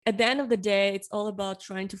at the end of the day, it's all about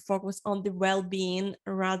trying to focus on the well-being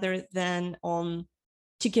rather than on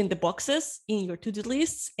ticking the boxes in your to-do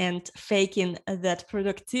lists and faking that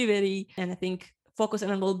productivity. And I think focus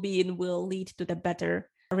on well-being will lead to the better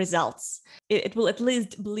results. It will at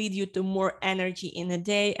least lead you to more energy in a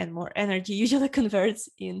day, and more energy usually converts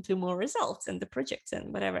into more results in the projects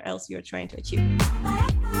and whatever else you're trying to achieve.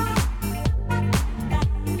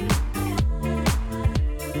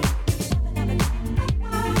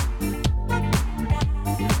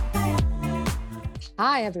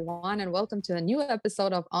 Hi, everyone, and welcome to a new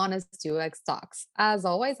episode of Honest UX Talks. As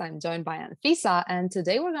always, I'm joined by Anfisa, and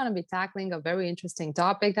today we're going to be tackling a very interesting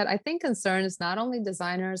topic that I think concerns not only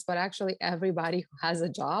designers, but actually everybody who has a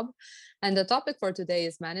job. And the topic for today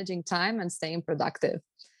is managing time and staying productive.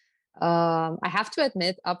 I have to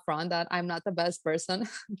admit upfront that I'm not the best person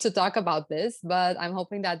to talk about this, but I'm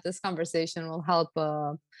hoping that this conversation will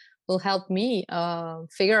help me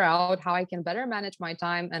figure out how I can better manage my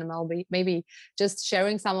time, and maybe just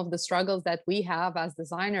sharing some of the struggles that we have as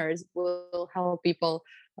designers will help people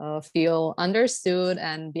feel understood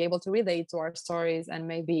and be able to relate to our stories, and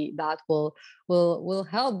maybe that will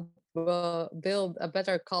help build a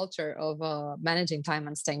better culture of managing time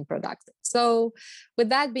and staying productive. So with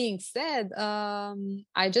that being said,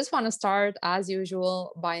 I just want to start as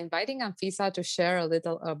usual by inviting Anfisa to share a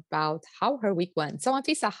little about how her week went. So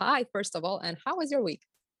Anfisa, hi, first of all, and how was your week?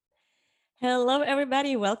 Hello,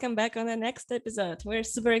 everybody. Welcome back on the next episode. We're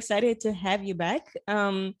super excited to have you back.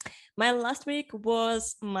 My last week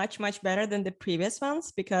was much, much better than the previous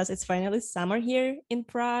ones because it's finally summer here in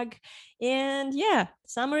Prague. And yeah,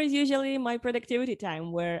 summer is usually my productivity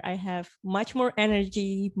time where I have much more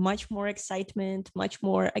energy, much more excitement, much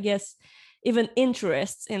more, I guess, even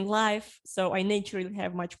interests in life. So I naturally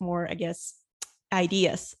have much more, I guess,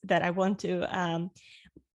 ideas that I want to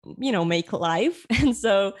make live. And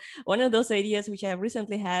so one of those ideas which I have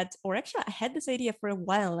recently had, or actually I had this idea for a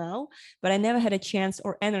while now, but I never had a chance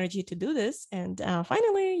or energy to do this. And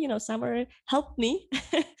finally, summer helped me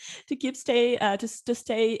to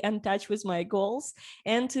stay in touch with my goals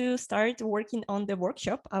and to start working on the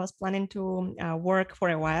workshop I was planning to work for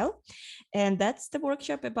a while. And that's the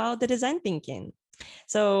workshop about the design thinking.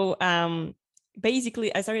 So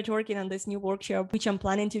basically, I started working on this new workshop, which I'm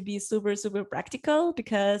planning to be super, super practical,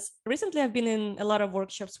 because recently I've been in a lot of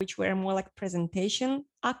workshops which were more like presentation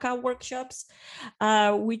AKA workshops,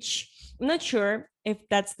 which I'm not sure if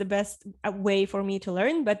that's the best way for me to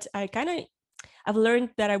learn, but I've learned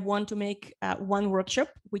that I want to make one workshop,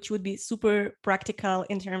 which would be super practical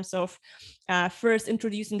in terms of first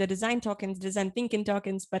introducing the design tokens, design thinking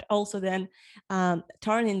tokens, but also then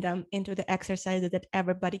turning them into the exercises that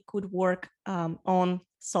everybody could work on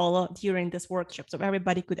solo during this workshop. So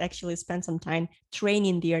everybody could actually spend some time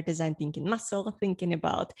training their design thinking muscle, thinking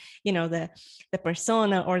about, the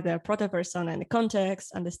persona or the proto persona in the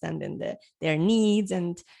context, understanding their needs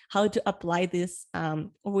and how to apply this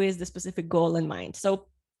with the specific goal in mind. So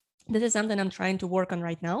this is something I'm trying to work on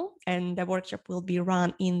right now, and the workshop will be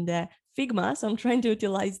run in the Figma. So I'm trying to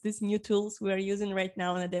utilize these new tools we are using right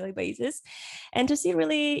now on a daily basis, and to see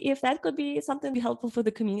really if that could be something helpful for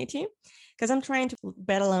the community, because I'm trying to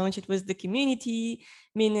better launch it with the community,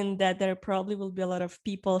 meaning that there probably will be a lot of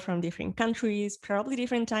people from different countries, probably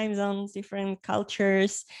different time zones, different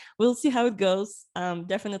cultures. We'll see how it goes.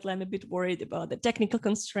 Definitely, I'm a bit worried about the technical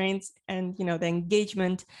constraints and the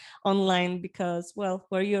engagement online, because, well,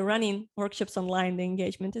 where you're running workshops online, the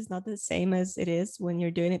engagement is not the same as it is when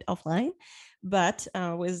you're doing it offline. But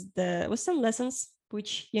with some lessons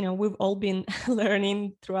which we've all been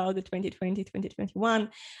learning throughout the 2020 2021,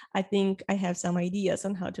 I think I have some ideas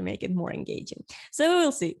on how to make it more engaging. So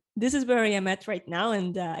we'll see. This is where I am at right now,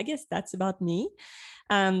 and I guess that's about me.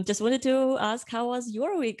 Just wanted to ask, how was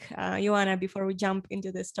your week, Ioana, before we jump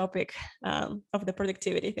into this topic of the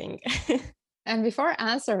productivity thing? And before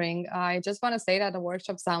answering, I just want to say that the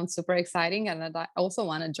workshop sounds super exciting, and that I also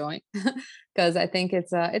want to join because I think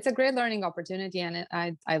it's a great learning opportunity, and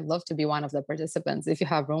I'd love to be one of the participants if you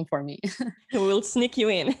have room for me. We'll sneak you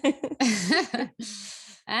in.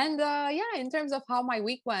 And yeah, in terms of how my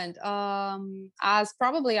week went, as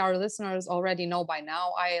probably our listeners already know by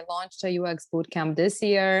now, I launched a UX bootcamp this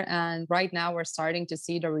year, and right now we're starting to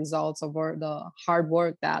see the results of the hard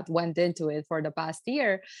work that went into it for the past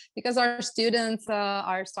year, because our students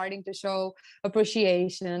are starting to show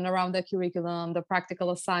appreciation around the curriculum, the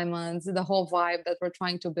practical assignments, the whole vibe that we're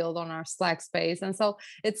trying to build on our Slack space. And so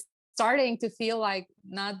it's starting to feel like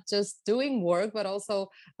not just doing work, but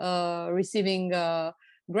also receiving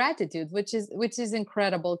gratitude, which is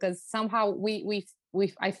incredible, because somehow we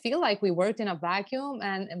I feel like we worked in a vacuum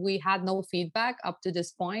and we had no feedback up to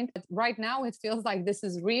this point. But right now it feels like this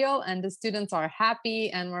is real and the students are happy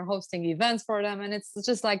and we're hosting events for them, and it's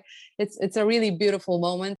just like it's a really beautiful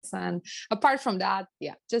moment. And apart from that,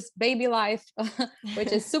 yeah, just baby life,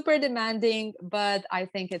 which is super demanding, but I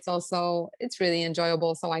think it's really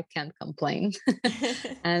enjoyable, so I can't complain.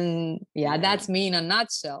 And yeah, Yeah. that's me in a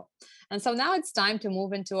nutshell. And so now it's time to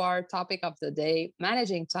move into our topic of the day,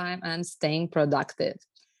 managing time and staying productive.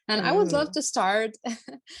 And I would love Mm. to start.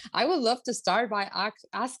 I would love to start by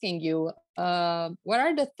asking you, what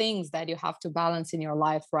are the things that you have to balance in your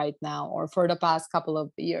life right now, or for the past couple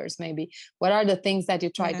of years, maybe? What are the things that you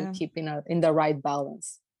try to Yeah. keep in the right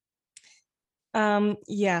balance?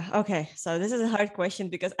 Yeah, okay. So this is a hard question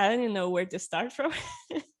because I don't even know where to start from.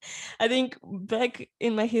 I think back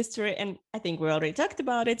in my history, and I think we already talked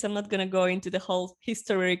about it, so I'm not gonna go into the whole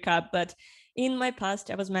history recap, but in my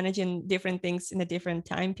past, I was managing different things in the different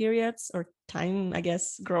time periods or time, I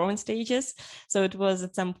guess, growing stages. So it was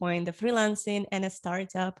at some point the freelancing and a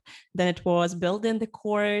startup. Then it was building the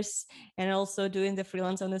course and also doing the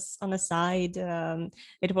freelance on the side.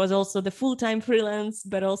 It was also the full-time freelance,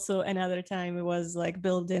 but also another time it was like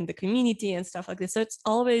building the community and stuff like this. So it's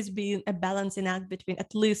always been a balancing act between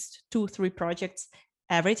at least 2-3 projects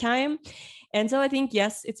every time. And so I think,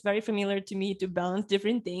 yes, it's very familiar to me to balance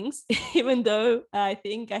different things, even though I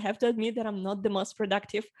think I have to admit that I'm not the most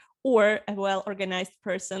productive or a well-organized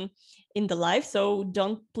person in the life. So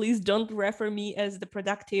please don't refer me as the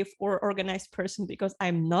productive or organized person, because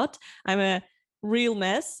I'm not. I'm a real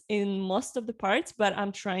mess in most of the parts, but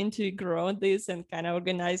I'm trying to grow this and kind of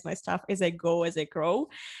organize my stuff as I go, as I grow.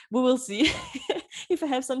 We will see if I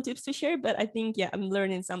have some tips to share, but I think, yeah, I'm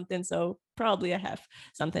learning something. So probably I have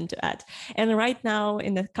something to add. And right now,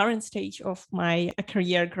 in the current stage of my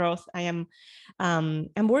career growth, I'm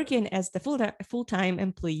working as the full-time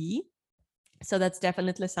employee. So that's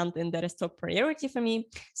definitely something that is top priority for me.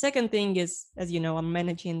 Second thing is, as you know, I'm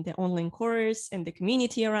managing the online course and the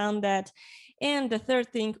community around that. And the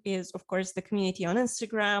third thing is, of course, the community on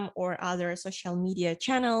Instagram or other social media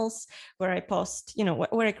channels where I post,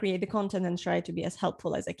 where I create the content and try to be as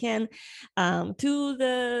helpful as I can, to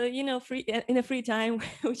the, free in a free time,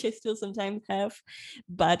 which I still sometimes have.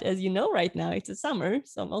 But as you know, right now it's a summer,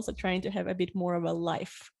 so I'm also trying to have a bit more of a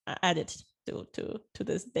life added to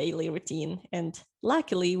this daily routine, and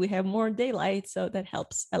luckily we have more daylight, so that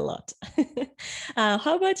helps a lot.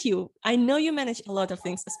 How about you? I know you manage a lot of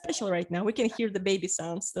things, especially right now we can hear the baby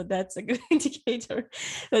sounds, so that's a good indicator,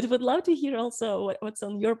 but would love to hear also what's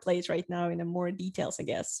on your plate right now in a more details, I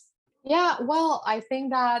guess. Yeah, well, I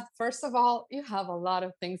think that first of all, you have a lot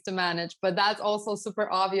of things to manage, but that's also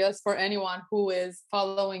super obvious for anyone who is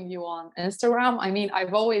following you on Instagram. I mean,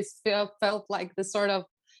 I've always felt like this sort of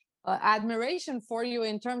admiration for you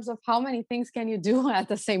in terms of how many things can you do at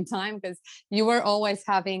the same time, because you were always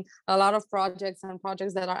having a lot of projects and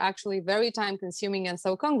projects that are actually very time consuming. And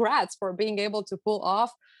so congrats for being able to pull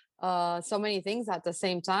off so many things at the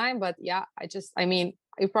same time. But yeah, I mean,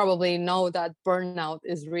 you probably know that burnout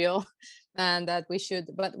is real and that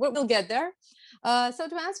but we'll get there. So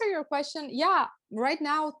to answer your question, yeah, right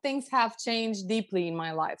now things have changed deeply in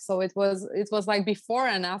my life. So it was like before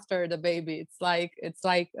and after the baby. It's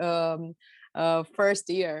like first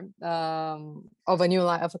year of a new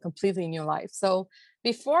life, of a completely new life. So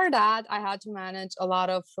before that, I had to manage a lot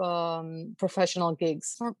of professional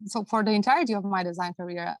gigs. So for the entirety of my design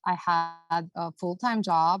career, I had a full-time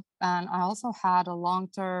job, and I also had a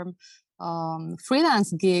long-term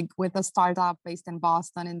freelance gig with a startup based in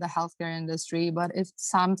Boston in the healthcare industry. But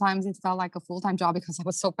sometimes it felt like a full-time job because I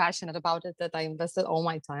was so passionate about it that I invested all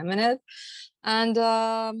my time in it. And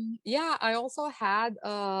yeah, I also had,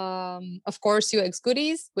 of course, UX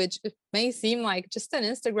Goodies, which it may seem like just an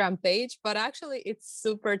Instagram page, but actually it's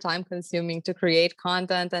super time consuming to create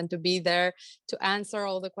content and to be there to answer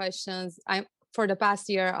all the questions. For the past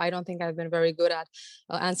year, I don't think I've been very good at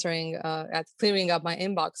at clearing up my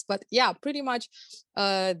inbox. But yeah, pretty much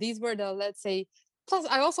these were the, let's say, plus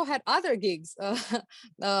I also had other gigs,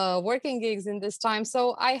 working gigs in this time.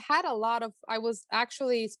 So I was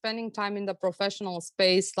actually spending time in the professional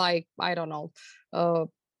space, like, I don't know, uh,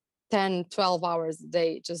 10, 12 hours a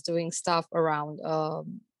day, just doing stuff around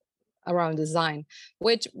design,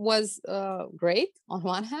 which was great on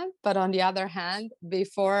one hand, but on the other hand,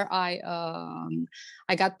 before I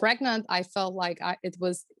got pregnant, I felt like it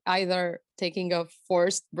was either taking a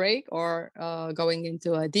forced break or going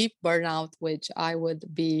into a deep burnout, which I would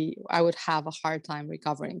have a hard time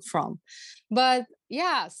recovering from. But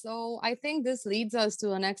Yeah, so I think this leads us to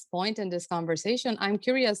the next point in this conversation. I'm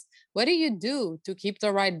curious, what do you do to keep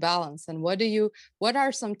the right balance? And what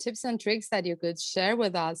are some tips and tricks that you could share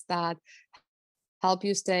with us that help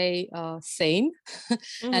you stay sane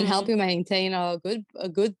and help Mhm. you maintain a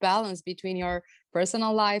good balance between your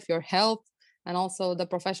personal life, your health, and also the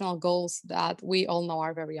professional goals that we all know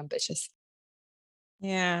are very ambitious.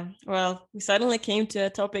 Yeah, well, we suddenly came to a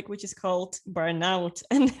topic which is called burnout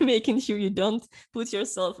and making sure you don't put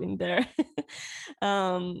yourself in there.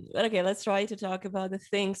 But okay, let's try to talk about the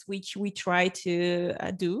things which we try to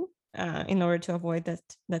do in order to avoid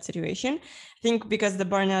that situation. I think because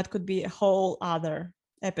the burnout could be a whole other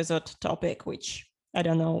episode topic, which I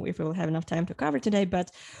don't know if we will have enough time to cover today, but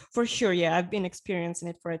for sure, yeah, I've been experiencing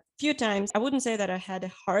it for a few times. I wouldn't say that I had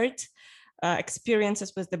a hard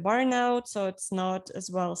experiences with the burnout, so it's not as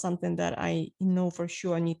well something that I know for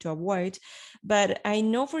sure I need to avoid. But I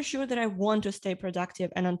know for sure that I want to stay productive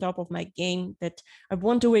and on top of my game, that I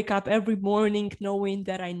want to wake up every morning knowing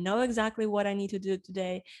that I know exactly what I need to do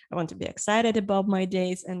today. I want to be excited about my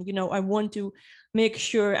days, and I want to make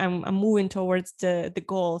sure I'm moving towards the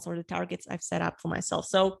goals or the targets I've set up for myself.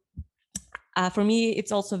 So for me,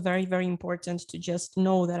 it's also very, very important to just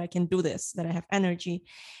know that I can do this, that I have energy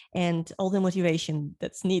and all the motivation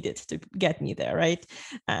that's needed to get me there, right?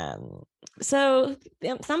 Um, so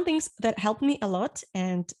some things that helped me a lot.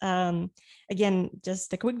 And again,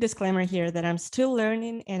 just a quick disclaimer here that I'm still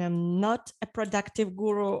learning and I'm not a productive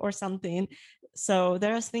guru or something. So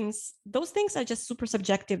those things are just super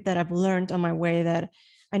subjective that I've learned on my way that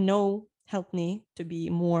I know helped me to be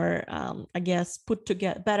more, I guess,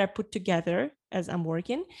 better put together as I'm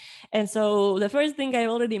working. And so the first thing I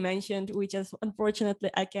already mentioned, which is unfortunately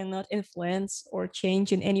I cannot influence or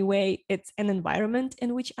change in any way, it's an environment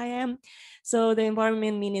in which I am. So the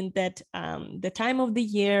environment meaning that the time of the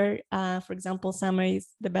year, for example, summer is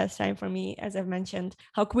the best time for me, as I've mentioned,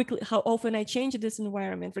 how often I change this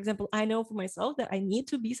environment. For example, I know for myself that I need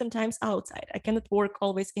to be sometimes outside. I cannot work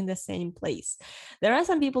always in the same place. There are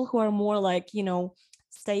some people who are more like,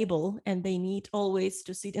 stable and they need always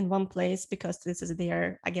to sit in one place because this is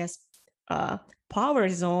their, I guess, uh, power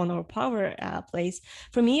zone or power place.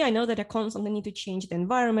 For me, I know that I constantly need to change the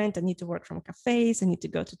environment. I need to work from cafes. I need to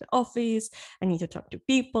go to the office. I need to talk to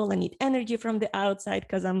people. I need energy from the outside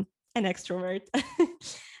because I'm an extrovert.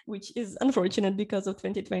 Which is unfortunate because of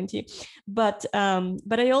 2020, but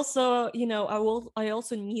I also, I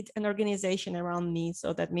also need an organization around me.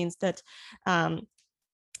 So that means that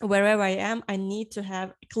wherever I am, I need to have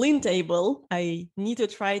a clean table. I need to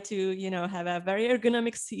try to, have a very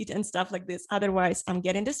ergonomic seat and stuff like this. Otherwise, I'm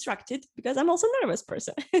getting distracted because I'm also a nervous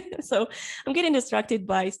person. So I'm getting distracted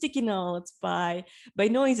by sticky notes, by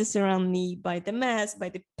noises around me, by the mess, by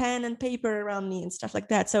the pen and paper around me and stuff like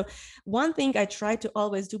that. So one thing I try to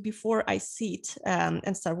always do before I sit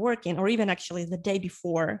and start working, or even actually the day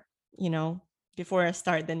before, before I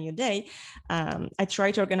start the new day, I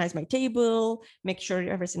try to organize my table, make sure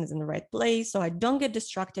everything is in the right place so I don't get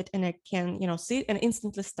distracted and I can, sit and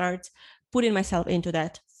instantly start putting myself into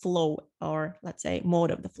that flow, or let's say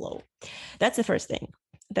mode of the flow. That's the first thing.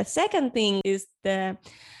 The second thing is the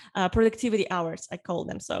productivity hours, I call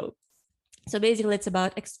them. So basically it's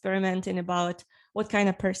about experimenting about what kind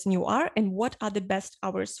of person you are and what are the best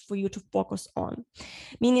hours for you to focus on.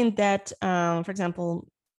 Meaning that, for example,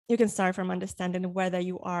 you can start from understanding whether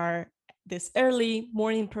you are this early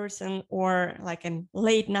morning person or like a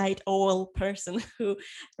late night owl person who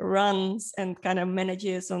runs and kind of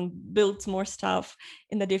manages and builds more stuff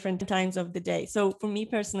in the different times of the day. So for me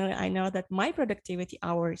personally, I know that my productivity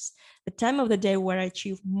hours, the time of the day where I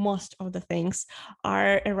achieve most of the things,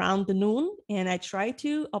 are around the noon, and I try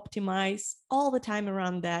to optimize all the time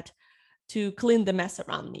around that to clean the mess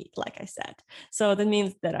around me, like I said. So that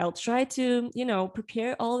means that I'll try to,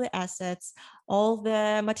 prepare all the assets, all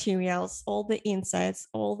the materials, all the insights,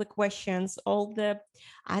 all the questions, all the,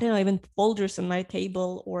 I don't know, even folders on my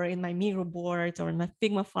table or in my Miro board or in my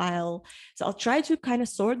Figma file. So I'll try to kind of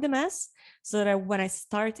sort the mess so that when I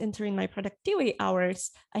start entering my productivity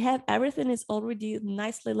hours, I have everything is already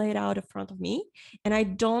nicely laid out in front of me. And I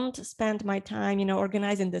don't spend my time,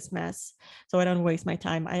 organizing this mess so I don't waste my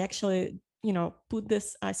time. I actually, put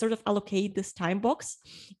this, I sort of allocate this time box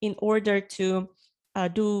in order to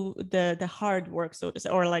do the hard work, so to say,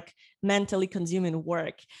 or like mentally consuming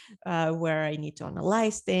work, where I need to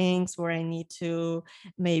analyze things, where I need to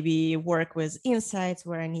maybe work with insights,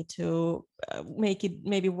 where I need to make it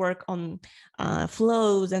maybe work on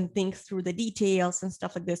flows and think through the details and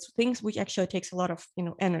stuff like this. Things which actually takes a lot of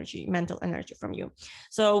energy, mental energy from you.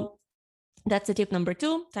 So That's the tip number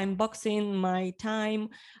 2, time boxing my time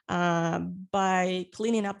by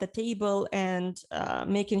cleaning up the table and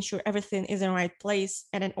making sure everything is in the right place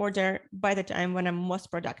and in order by the time when I'm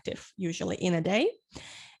most productive, usually in a day.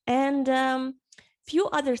 And few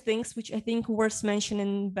other things which I think worth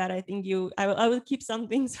mentioning, but I think I will keep some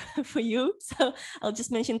things for you. So I'll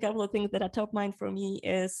just mention a couple of things that are top mind for me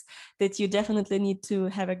is that you definitely need to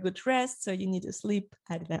have a good rest. So you need to sleep,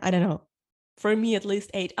 I don't know, for me at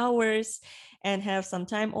least 8 hours, and have some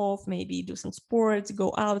time off, maybe do some sports,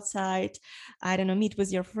 go outside, I don't know, meet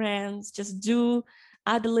with your friends, just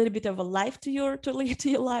add a little bit of a life to your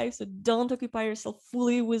life. So don't occupy yourself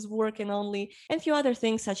fully with work and only, and a few other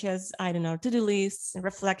things such as, I don't know, to-do lists,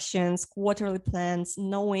 reflections, quarterly plans,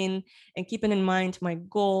 knowing and keeping in mind my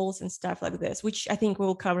goals and stuff like this, which I think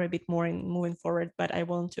we'll cover a bit more in moving forward. But I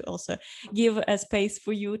want to also give a space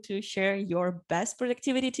for you to share your best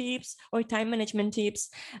productivity tips or time management tips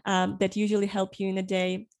that usually help you in a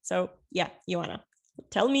day. So yeah, Ioana,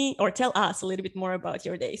 tell me or tell us a little bit more about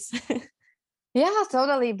your days. Yeah,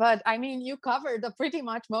 totally. But I mean, you covered pretty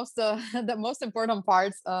much most the most important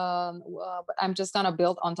parts. But I'm just gonna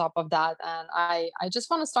build on top of that, and I just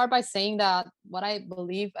want to start by saying that what I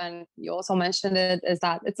believe, and you also mentioned it, is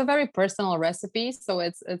that it's a very personal recipe. So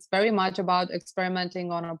it's very much about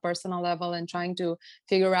experimenting on a personal level and trying to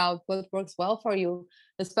figure out what works well for you,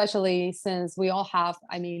 especially since we all have,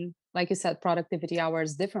 I mean, like you said, productivity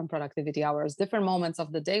hours, different moments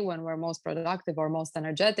of the day when we're most productive or most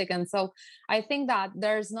energetic. And so I think that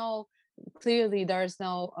there's no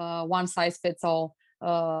one size fits all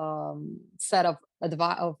set of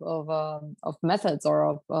of methods or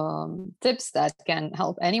of tips that can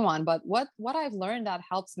help anyone. But what I've learned that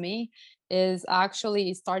helps me is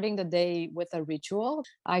actually starting the day with a ritual.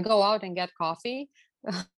 I go out and get coffee.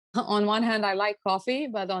 On one hand, I like coffee,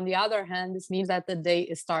 but on the other hand, this means that the day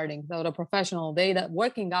is starting. So the professional day, that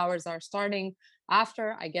working hours are starting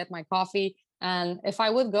after I get my coffee. And if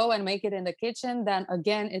I would go and make it in the kitchen, then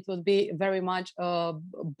again, it would be very much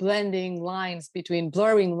blurring lines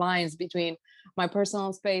between my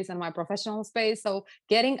personal space and my professional space. So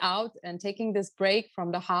getting out and taking this break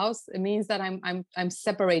from the house, it means that I'm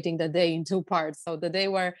separating the day in two parts. So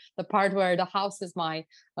the part where the house is my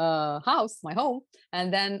my home,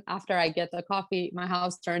 and then after I get the coffee, my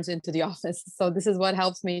house turns into the office. So this is what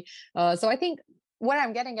helps me. So I think what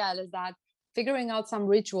I'm getting at is that figuring out some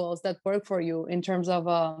rituals that work for you in terms of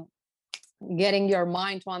getting your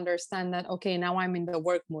mind to understand that, okay, now I'm in the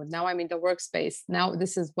work mood, now I'm in the workspace, now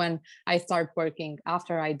this is when I start working,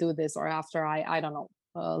 after I do this, or after I don't know,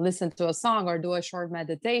 listen to a song or do a short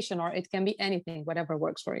meditation, or it can be anything, whatever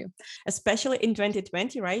works for you. Especially in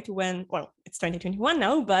 2020, right? When, well, it's 2021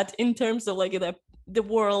 now, but in terms of like the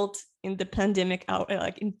world in the pandemic,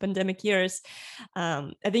 like in pandemic years,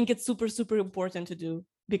 I think it's super, super important to do,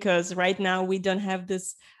 because right now we don't have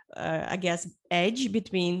this, I guess, edge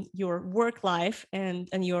between your work life and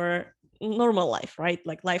your normal life, right?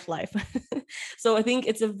 Like life. So I think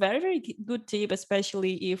it's a very, very good tip,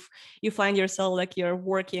 especially if you find yourself like you're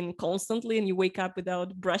working constantly and you wake up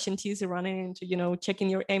without brushing teeth, running into, checking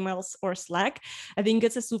your emails or Slack. I think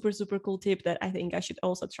it's a super, super cool tip that I think I should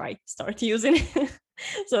also start using.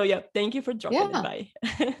 So yeah, thank you for dropping it by.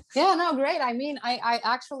 Yeah, no, great. I mean, I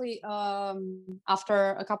actually,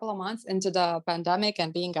 after a couple of months into the pandemic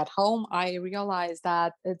and being at home, I realized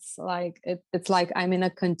that it's like I'm in a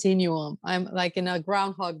continuum. I'm like in a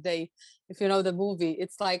Groundhog Day, if you know the movie.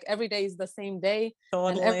 It's like every day is the same day,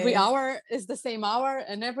 totally. And every hour is the same hour,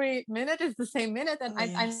 and every minute is the same minute. And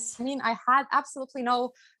yes. I mean, I had absolutely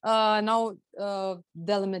no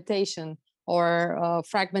delimitation or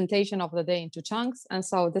fragmentation of the day into chunks. And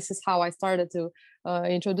so this is how I started to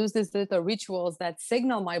introduce these little rituals that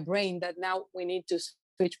signal my brain that now we need to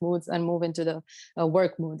switch moods and move into the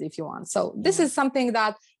work mood, if you want. So this is something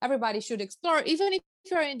that everybody should explore, even if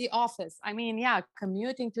you're in the office. I mean, yeah,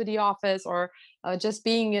 commuting to the office or just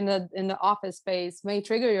being in the office space may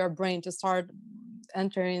trigger your brain to start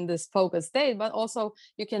entering this focus state. But also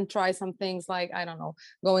you can try some things like, I don't know,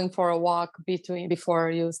 going for a walk before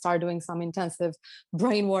you start doing some intensive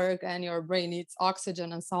brain work, and your brain needs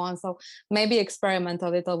oxygen and so on. So maybe experiment a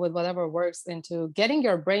little with whatever works into getting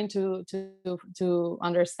your brain to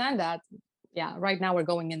understand that, yeah, right now we're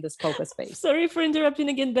going in this focus space. Sorry for interrupting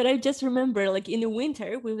again, but I just remember, like, in the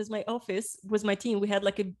winter, with my office, with my team, we had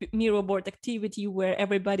like a Miro board activity where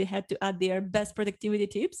everybody had to add their best productivity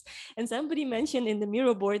tips. And somebody mentioned in the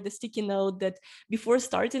Miro board, the sticky note, that before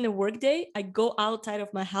starting a workday, I go outside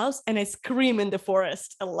of my house and I scream in the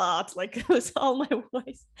forest a lot, like it was all my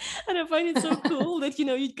voice. And I find it so cool that,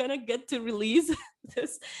 you kind of get to release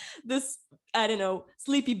this I don't know,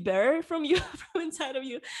 sleepy bear from you, from inside of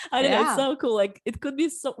you. I don't know. It's Yeah. so cool. Like it could be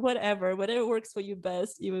so whatever works for you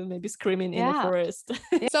best. Even maybe screaming in the Yeah. forest.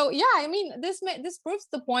 So yeah, I mean, this proves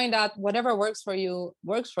the point that whatever works for you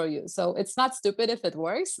works for you. So it's not stupid if it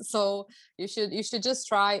works. So you should just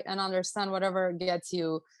try and understand whatever gets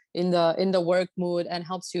you in the work mood and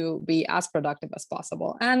helps you be as productive as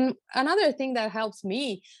possible. And another thing that helps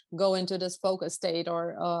me go into this focus state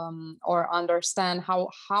or understand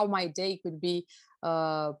how my day could be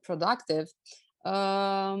productive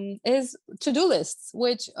is to-do lists,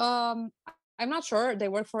 which I'm not sure they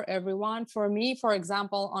work for everyone. For me, for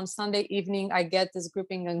example, on Sunday evening, I get this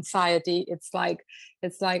gripping anxiety. It's like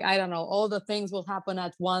I don't know, all the things will happen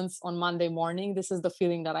at once on Monday morning. This is the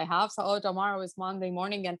feeling that I have. So, oh, tomorrow is Monday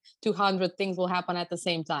morning and 200 things will happen at the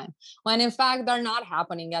same time. When in fact, they're not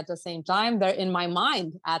happening at the same time. They're in my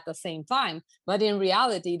mind at the same time, but in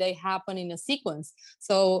reality, they happen in a sequence.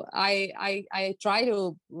 So I try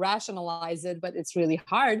to rationalize it, but it's really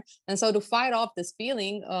hard. And so to fight off this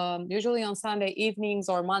feeling, usually on Sunday evenings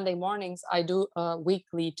or Monday mornings, I do a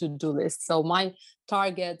weekly to-do list. So my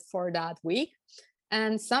target for that week.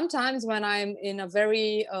 And sometimes when I'm in a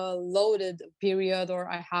very loaded period or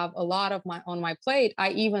I have a lot of my on my plate,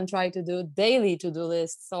 I even try to do daily to-do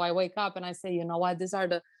lists. So I wake up and I say, you know what, these are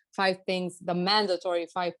the 5 things, the mandatory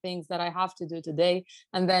 5 things that I have to do today.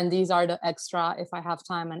 And then these are the extra, if I have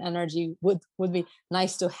time and energy, would be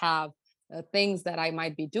nice to have things that I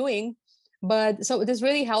might be doing. But so this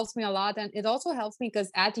really helps me a lot. And it also helps me because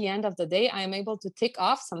at the end of the day, I am able to tick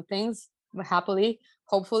off some things happily,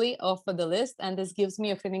 hopefully, off of the list. And this gives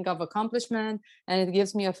me a feeling of accomplishment. And it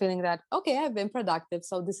gives me a feeling that, okay, I've been productive.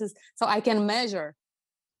 So so I can measure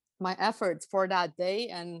my efforts for that day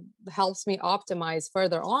and helps me optimize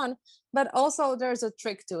further on. But also there's a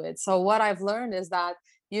trick to it. So what I've learned is that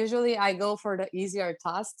usually I go for the easier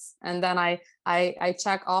tasks and then I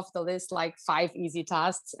check off the list like 5 easy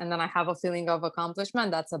tasks and then I have a feeling of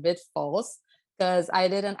accomplishment. That's a bit false because I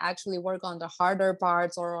didn't actually work on the harder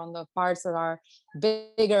parts or on the parts that are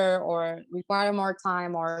bigger or require more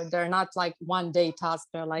time, or they're not like 1 day tasks,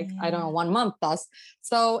 they're like, I don't know, Yeah. 1 month tasks.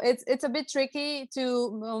 So it's a bit tricky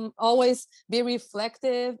to always be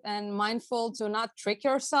reflective and mindful to not trick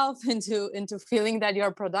yourself into feeling that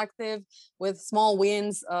you're productive with small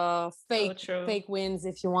wins, So true. fake wins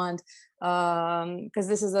if you want, because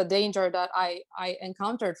this is a danger that I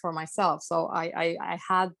encountered for myself. So I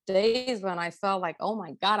had days when I felt like, oh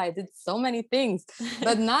my god, I did so many things,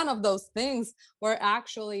 but none of those things were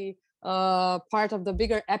actually part of the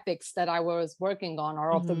bigger epics that I was working on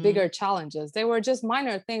or of the Mhm. bigger challenges. They were just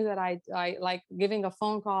minor things that I like giving a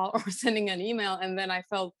phone call or sending an email, and then I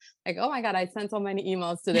felt like, oh my god, I sent so many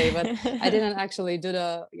emails today, but I didn't actually do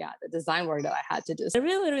the design work that I had to do. I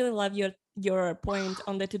really, really love your point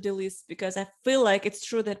on the to-do list, because I feel like it's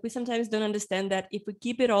true that we sometimes don't understand that if we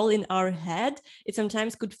keep it all in our head, it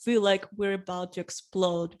sometimes could feel like we're about to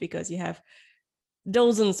explode because you have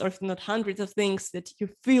dozens or if not hundreds of things that you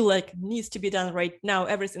feel like needs to be done right now.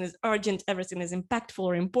 Everything is urgent, everything is impactful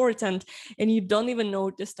or important, and you don't even know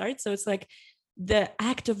where to start. So it's like the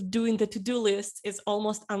act of doing the to-do list is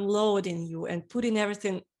almost unloading you and putting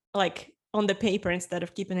everything like on the paper instead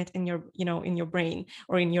of keeping it in your, you know, in your brain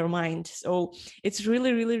or in your mind. So it's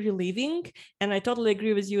really, really relieving. And I totally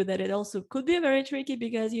agree with you that it also could be very tricky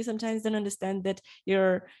because you sometimes don't understand that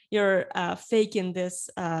you're faking this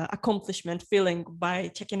accomplishment feeling by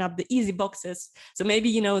checking up the easy boxes. So maybe,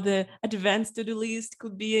 you know, the advanced to-do list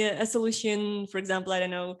could be a solution. For example, I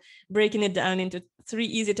don't know, breaking it down into 3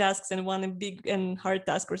 easy tasks and 1 big and hard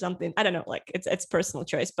task or something. I don't know, like it's personal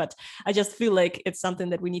choice, but I just feel like it's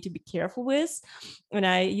something that we need to be careful with. And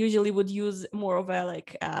I usually would use more of a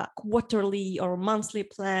like quarterly or monthly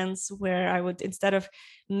plans where I would, instead of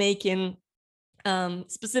making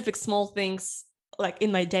specific small things like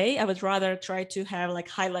in my day, I would rather try to have like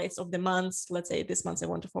highlights of the months. Let's say this month I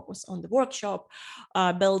want to focus on the workshop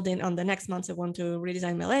building, on the next month I want to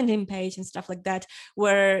redesign my landing page and stuff like that,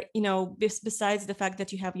 where, you know, besides the fact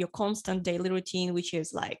that you have your constant daily routine, which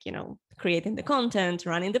is like, you know, creating the content,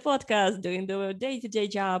 running the podcast, doing the day-to-day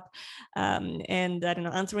job, and I don't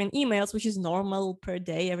know, answering emails, which is normal per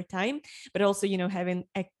day every time, but also, you know, having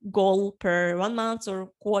a goal per 1 month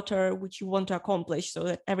or quarter which you want to accomplish, so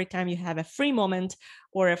that every time you have a free moment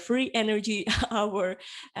or a free energy hour,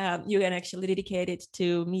 you can actually dedicate it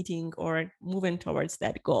to meeting or moving towards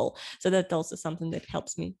that goal. So that's also something that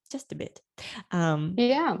helps me just a bit.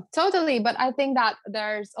 Yeah, totally. But I think that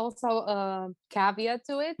there's also a caveat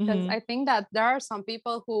to it, because mhm. I think that there are some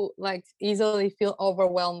people who like easily feel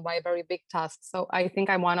overwhelmed by very big tasks. So I think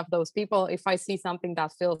I'm one of those people. If I see something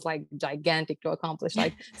that feels like gigantic to accomplish,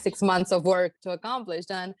 like 6 months of work to accomplish,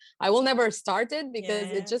 then I will never start it,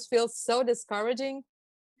 because it Yeah. just feels so discouraging,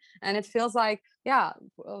 and it feels like, yeah,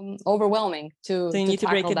 overwhelming So you to need to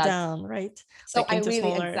break tackle it that. down, right? So Like I into really,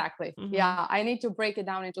 smaller. exactly, Mhm. yeah, I need to break it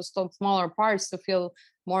down into smaller parts to feel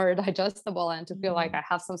more digestible, and to feel like Mhm. I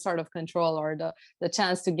have some sort of control, or the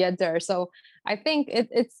chance to get there. So I think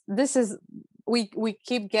it's this is we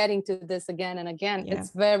keep getting to this again and again. Yeah,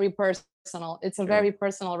 It's very personal. It's a true. very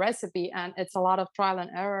personal recipe, and it's a lot of trial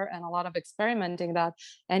and error and a lot of experimenting that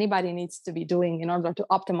anybody needs to be doing in order to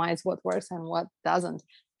optimize what works and what doesn't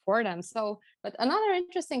for them. So, but another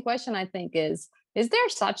interesting question I think is there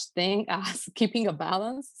such thing as keeping a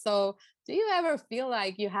balance? So do you ever feel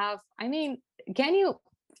like you have, I mean, can you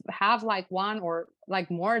have like one or like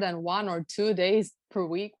more than 1 or 2 days per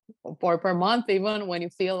week or per month, even when you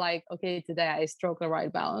feel like, okay, today I struck the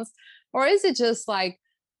right balance? Or is it just like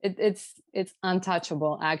it's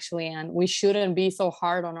untouchable actually, and we shouldn't be so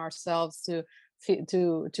hard on ourselves to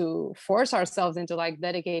force ourselves into like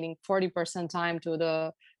dedicating 40% time to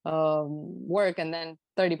the work, and then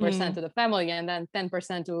 30% Mm. to the family, and then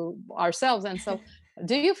 10% to ourselves? And so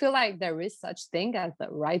do you feel like there is such thing as the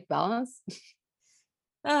right balance?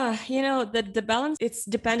 The balance, it's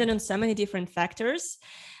dependent on so many different factors.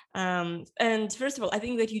 And first of all, I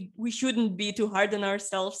think that we shouldn't be too hard on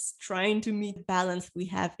ourselves trying to meet the balance we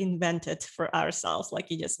have invented for ourselves.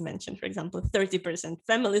 Like you just mentioned, for example, 30%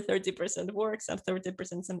 family, 30% work, some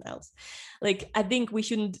 30% something else. Like, I think we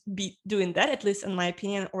shouldn't be doing that, at least in my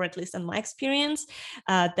opinion, or at least in my experience.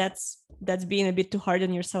 That's being a bit too hard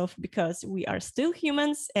on yourself, because we are still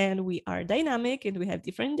humans and we are dynamic and we have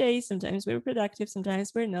different days. Sometimes we're productive,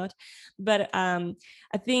 sometimes we're not. But I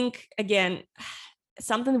think, again,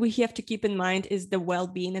 something we have to keep in mind is the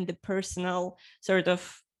well-being and the personal sort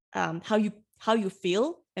of how you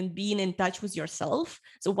feel and being in touch with yourself.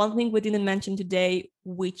 So one thing we didn't mention today,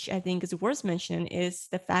 which I think is worth mentioning, is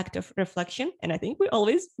the fact of reflection. And I think we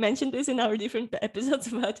always mention this in our different episodes,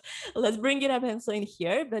 but let's bring it up and so in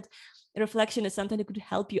here. But reflection is something that could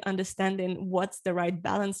help you understanding what's the right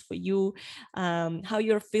balance for you, how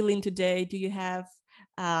you're feeling today. Do you have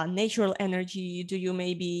natural energy? Do you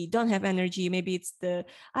maybe don't have energy? Maybe it's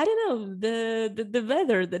I don't know, the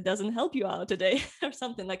weather that doesn't help you out today or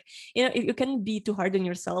something. Like, you can be too hard on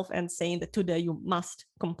yourself and saying that today you must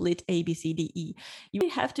complete A, B, C, D, E.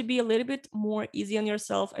 You have to be a little bit more easy on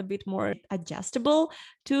yourself, a bit more adjustable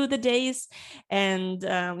to the days. And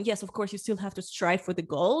yes, of course, you still have to strive for the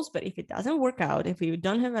goals. But if it doesn't work out, if you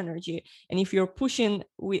don't have energy, and if you're pushing,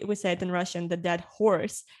 we said in Russian, the dead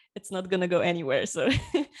horse, it's not going to go anywhere. So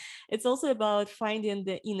it's also about finding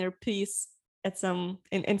the inner peace in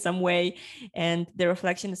some way. And the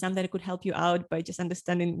reflection is something that could help you out by just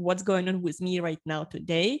understanding what's going on with me right now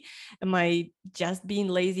today. Am I just being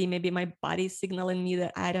lazy? Maybe my body is signaling me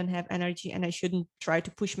that I don't have energy and I shouldn't try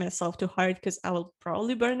to push myself too hard, because I will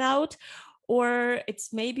probably burn out. Or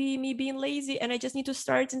it's maybe me being lazy and I just need to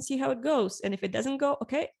start and see how it goes. And if it doesn't go,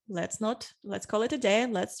 okay, let's call it a day,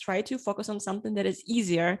 and let's try to focus on something that is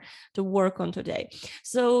easier to work on today.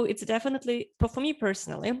 So it's definitely, for me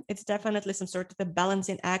personally, it's definitely some sort of a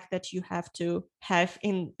balancing act that you have to have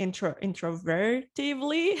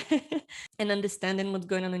introvertively and understanding what's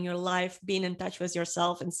going on in your life, being in touch with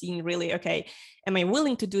yourself and seeing really, okay, am I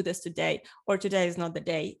willing to do this today, or today is not the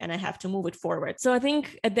day and I have to move it forward? So I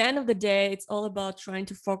think at the end of the day, it's all about trying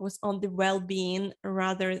to focus on the well-being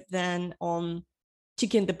rather than on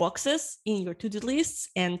ticking the boxes in your to-do lists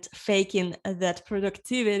and faking that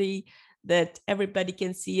productivity that everybody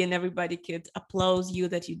can see and everybody could applaud you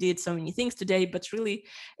that you did so many things today. But really,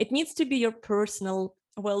 it needs to be your personal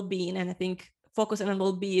well-being. And I think focusing on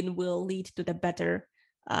well-being will lead to the better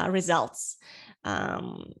results.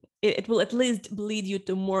 It will at least lead you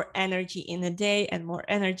to more energy in a day, and more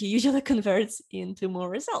energy usually converts into more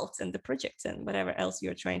results in the projects and whatever else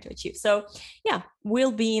you're trying to achieve. So yeah,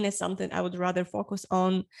 well-being is something I would rather focus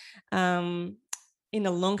on in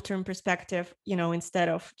a long-term perspective, instead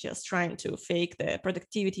of just trying to fake the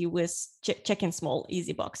productivity with checking small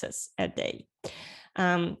easy boxes a day.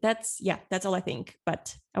 That's all I think,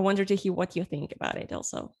 but I wanted to hear what you think about it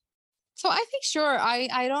also. So I think sure.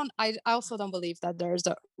 I also don't believe that there's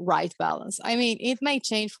a right balance. I mean, it may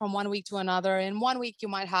change from one week to another. In one week you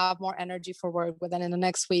might have more energy for work, but then in the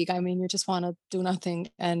next week, I mean, you just want to do nothing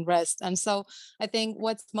and rest. And so I think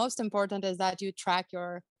what's most important is that you track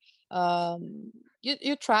your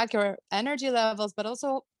you track your energy levels, but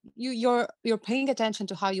also you're paying attention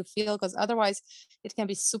to how you feel, because otherwise it can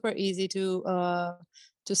be super easy to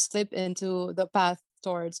slip into the path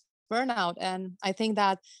towards burnout. And I think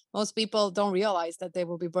that most people don't realize that they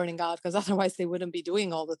will be burning out, because otherwise they wouldn't be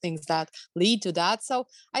doing all the things that lead to that. So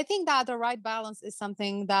I think that the right balance is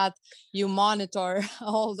something that you monitor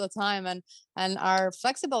all the time, and are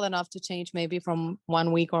flexible enough to change maybe from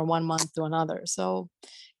one week or one month to another. So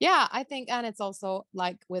yeah, I think, and it's also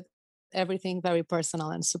like with everything very personal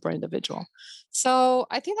and super individual. So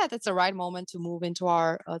I think that it's the right moment to move into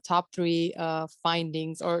our top three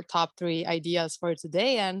findings or top three ideas for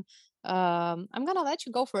today. And I'm gonna let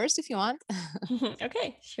you go first if you want.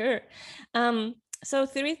 Okay, sure. Um, so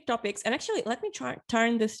three topics, and actually, let me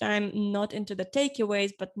turn this time not into the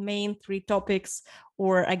takeaways, but main three topics,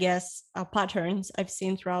 or I guess patterns I've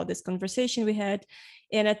seen throughout this conversation we had.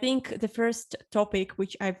 And I think the first topic,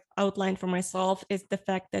 which I've outlined for myself, is the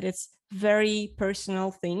fact that it's very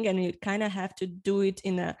personal thing, and you kind of have to do it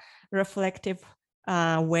in a reflective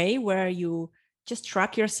way, where you just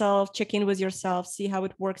track yourself, check in with yourself, see how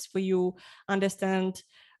it works for you, understand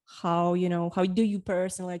how do you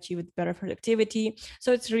personally achieve better productivity.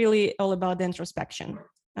 So it's really all about the introspection.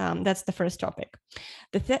 That's the first topic.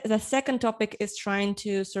 The second topic is trying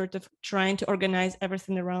to organize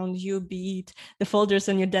everything around you, be it the folders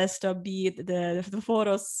on your desktop, be it the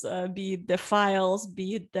photos, be it the files,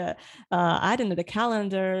 be it the I don't know, the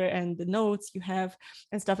calendar and the notes you have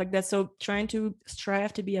and stuff like that. So trying to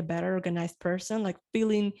strive to be a better organized person, like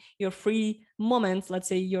filling your free moments. Let's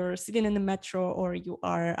say you're sitting in the metro, or you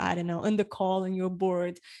are, I don't know, on the call and you're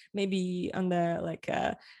bored, maybe on the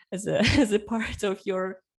as a as a part of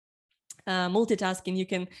your multitasking, you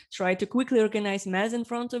can try to quickly organize mess in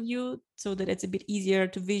front of you, so that it's a bit easier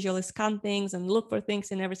to visually scan things and look for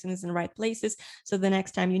things, and everything is in the right places. So the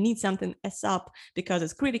next time you need something up because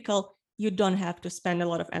it's critical, you don't have to spend a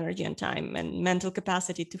lot of energy and time and mental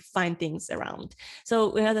capacity to find things around.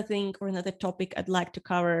 So another thing, or another topic I'd like to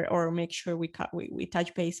cover, or make sure we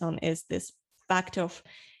touch base on, is this fact of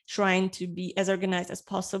trying to be as organized as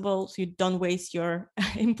possible, so you don't waste your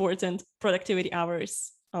important productivity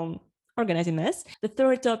hours on organizing mess. The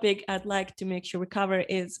third topic I'd like to make sure we cover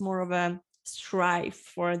is more of a strive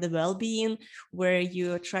for the well-being, where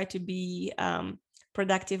you try to be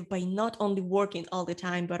productive by not only working all the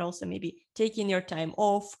time, but also maybe taking your time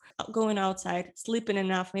off, going outside, sleeping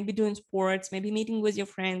enough, maybe doing sports, maybe meeting with your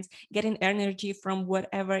friends, getting energy from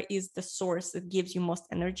whatever is the source that gives you most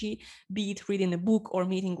energy, be it reading a book or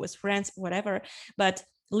meeting with friends, whatever. But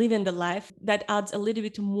living the life that adds a little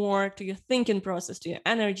bit more to your thinking process, to your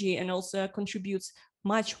energy, and also contributes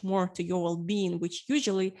much more to your well-being, which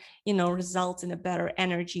usually results in a better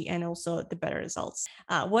energy and also the better results.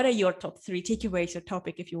 What are your top three takeaways or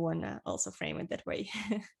topic, if you want to also frame it that way?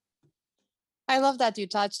 I love that you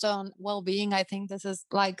touched on well-being. I think this is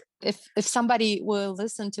like, if somebody will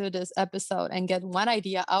listen to this episode and get one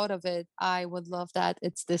idea out of it, I would love that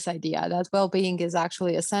it's this idea that well-being is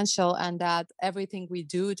actually essential, and that everything we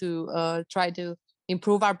do to try to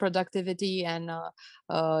improve our productivity and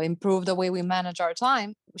improve the way we manage our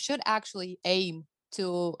time should actually aim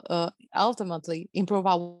to ultimately improve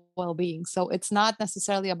our well-being. So it's not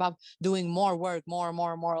necessarily about doing more work, more,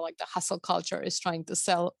 like the hustle culture is trying to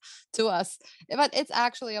sell to us, but it's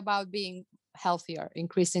actually about being healthier,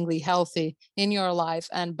 increasingly healthy in your life,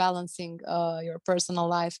 and balancing your personal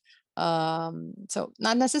life. So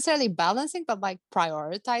not necessarily balancing, but like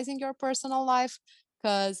prioritizing your personal life,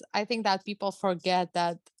 because I think that people forget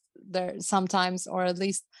that there sometimes, or at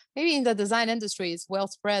least maybe in the design industry, it's well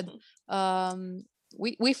spread. um,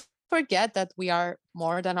 we forget that we are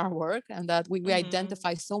more than our work, and that we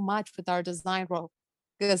identify so much with our design role,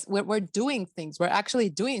 because we're doing things, we're actually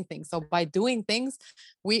doing things. So by doing things,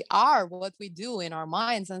 we are what we do in our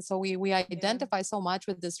minds, and so we Yeah. identify so much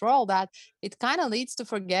with this role that it kind of leads to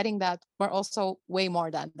forgetting that we're also way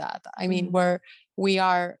more than that. I mean, we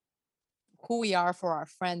are who we are for our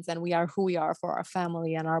friends, and we are who we are for our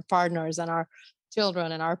family and our partners and our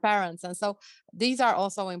children and our parents. And so these are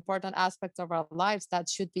also important aspects of our lives that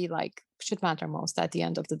should matter most at the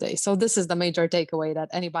end of the day. So this is the major takeaway, that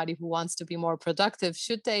anybody who wants to be more productive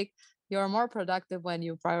should take. You're more productive when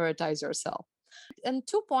you prioritize yourself. And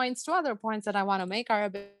two other points that I want to make are a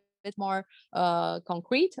bit more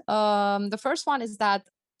concrete. The first one is that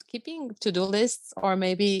keeping to-do lists, or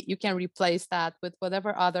maybe you can replace that with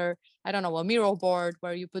whatever other, I don't know, a Miro board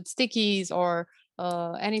where you put stickies, or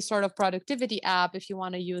any sort of productivity app if you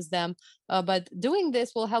want to use them. But doing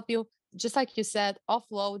this will help you, just like you said,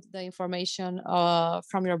 offload the information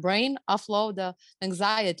from your brain, offload the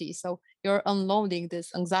anxiety. So you're unloading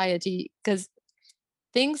this anxiety, because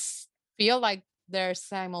things feel like they're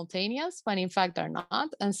simultaneous when in fact they're not.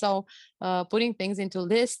 And so putting things into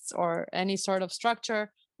lists or any sort of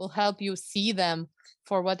structure will help you see them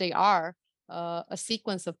for what they are, a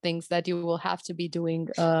sequence of things that you will have to be doing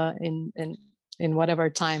in whatever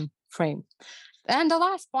time frame. And the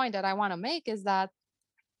last point that I want to make is that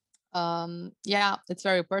yeah, it's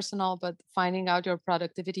very personal, but finding out your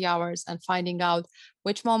productivity hours and finding out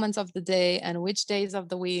which moments of the day and which days of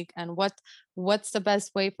the week and what's the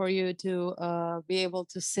best way for you to be able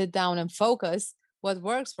to sit down and focus, what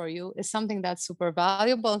works for you, is something that's super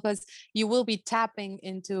valuable, because you will be tapping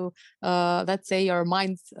into let's say your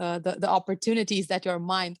mind's the opportunities that your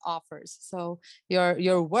mind offers. So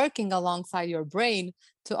you're working alongside your brain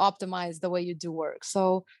to optimize the way you do work.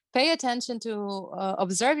 So pay attention to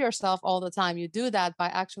observe yourself all the time. You do that by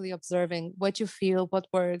actually observing what you feel, what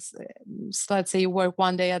works. So let's say you work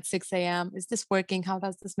one day at 6 a.m. Is this working? How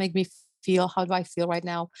does this make me feel? How do I feel right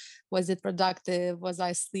now? Was it productive? Was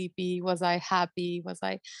I sleepy? Was I happy? Was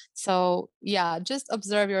I? So yeah, just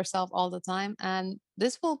observe yourself all the time. And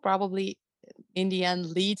this will probably in the end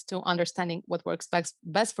lead to understanding what works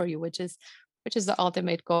best for you, which is the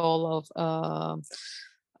ultimate goal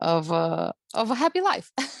of a happy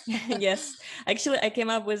life. Yes, actually I came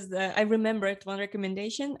up with I remembered one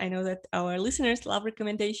recommendation. I know that our listeners love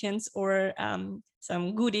recommendations, or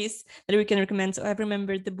some goodies that we can recommend. So I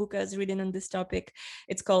remembered the book I was reading on this topic.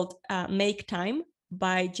 It's called Make Time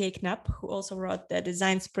by Jake Knapp, who also wrote the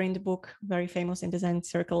Design Sprint book, very famous in design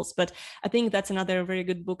circles. But I think that's another very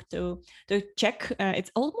good book to check.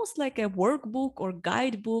 It's almost like a workbook or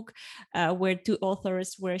guidebook where two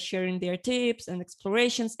authors were sharing their tips and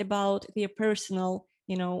explorations about their personal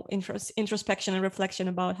introspection and reflection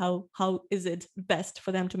about how is it best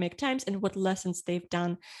for them to make times, and what lessons they've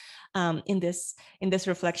done in this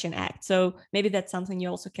reflection act. So maybe that's something you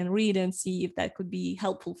also can read and see if that could be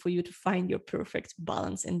helpful for you to find your perfect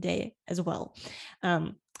balance and day as well.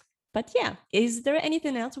 But yeah, is there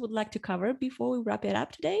anything else you would like to cover before we wrap it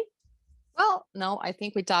up today? Well, no, I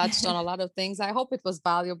think we touched on a lot of things. I hope it was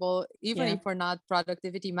valuable. Even Yeah. if we're not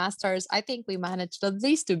productivity masters, I think we managed at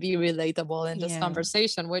least to be relatable in this Yeah.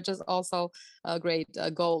 conversation, which is also a great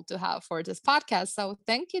goal to have for this podcast. So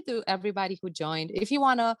thank you to everybody who joined. If you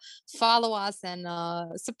want to follow us and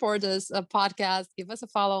support this podcast, give us a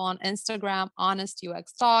follow on Instagram, Honest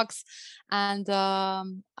UX Talks. And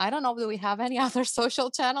I don't know, do we have any other social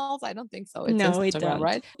channels? I don't think so. It's No, we Instagram, don't.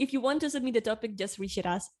 right? If you want to submit a topic, just reach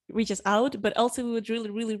us out. But also, we would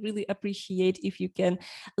really, really, really appreciate if you can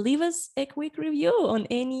leave us a quick review on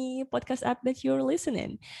any podcast app that you're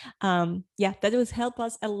listening. Yeah, that would help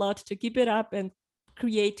us a lot to keep it up and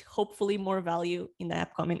create hopefully more value in the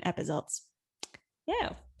upcoming episodes.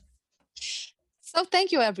 Yeah. So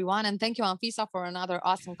thank you, everyone. And thank you, Anfisa, for another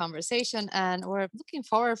awesome conversation. And we're looking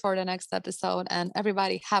forward for the next episode. And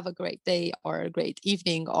everybody have a great day or a great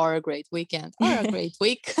evening or a great weekend or a great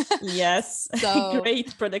week. Yes. So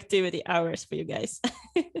great productivity hours for you guys.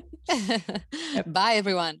 Bye,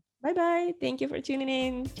 everyone. Bye-bye. Thank you for tuning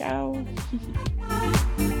in. Ciao.